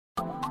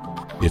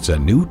It's a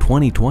new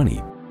 2020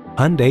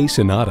 Hyundai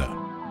Sonata.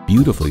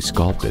 Beautifully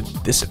sculpted,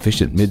 this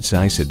efficient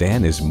midsize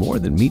sedan is more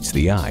than meets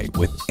the eye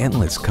with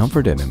endless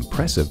comfort and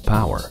impressive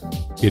power.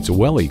 It's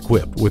well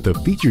equipped with the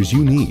features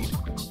you need: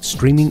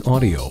 streaming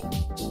audio,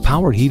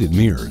 power heated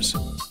mirrors,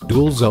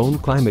 dual zone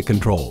climate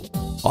control,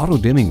 auto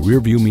dimming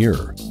rear view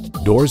mirror,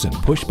 doors and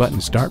push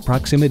button start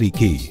proximity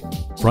key,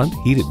 front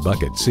heated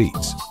bucket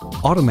seats,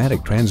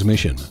 automatic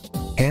transmission,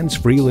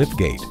 hands-free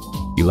liftgate,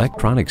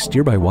 electronic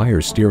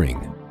steer-by-wire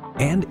steering,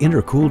 and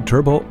intercooled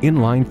turbo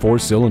inline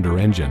 4-cylinder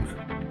engine.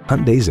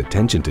 Hyundai's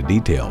attention to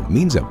detail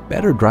means a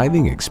better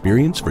driving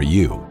experience for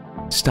you.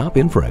 Stop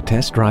in for a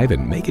test drive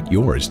and make it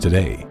yours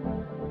today.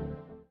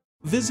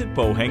 Visit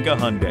Pohanka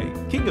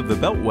Hyundai, King of the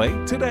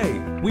Beltway, today.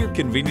 We're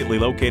conveniently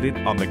located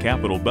on the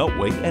Capitol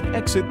Beltway at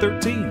Exit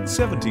 13,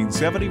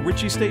 1770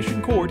 Ritchie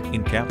Station Court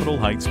in Capitol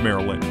Heights,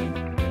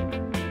 Maryland.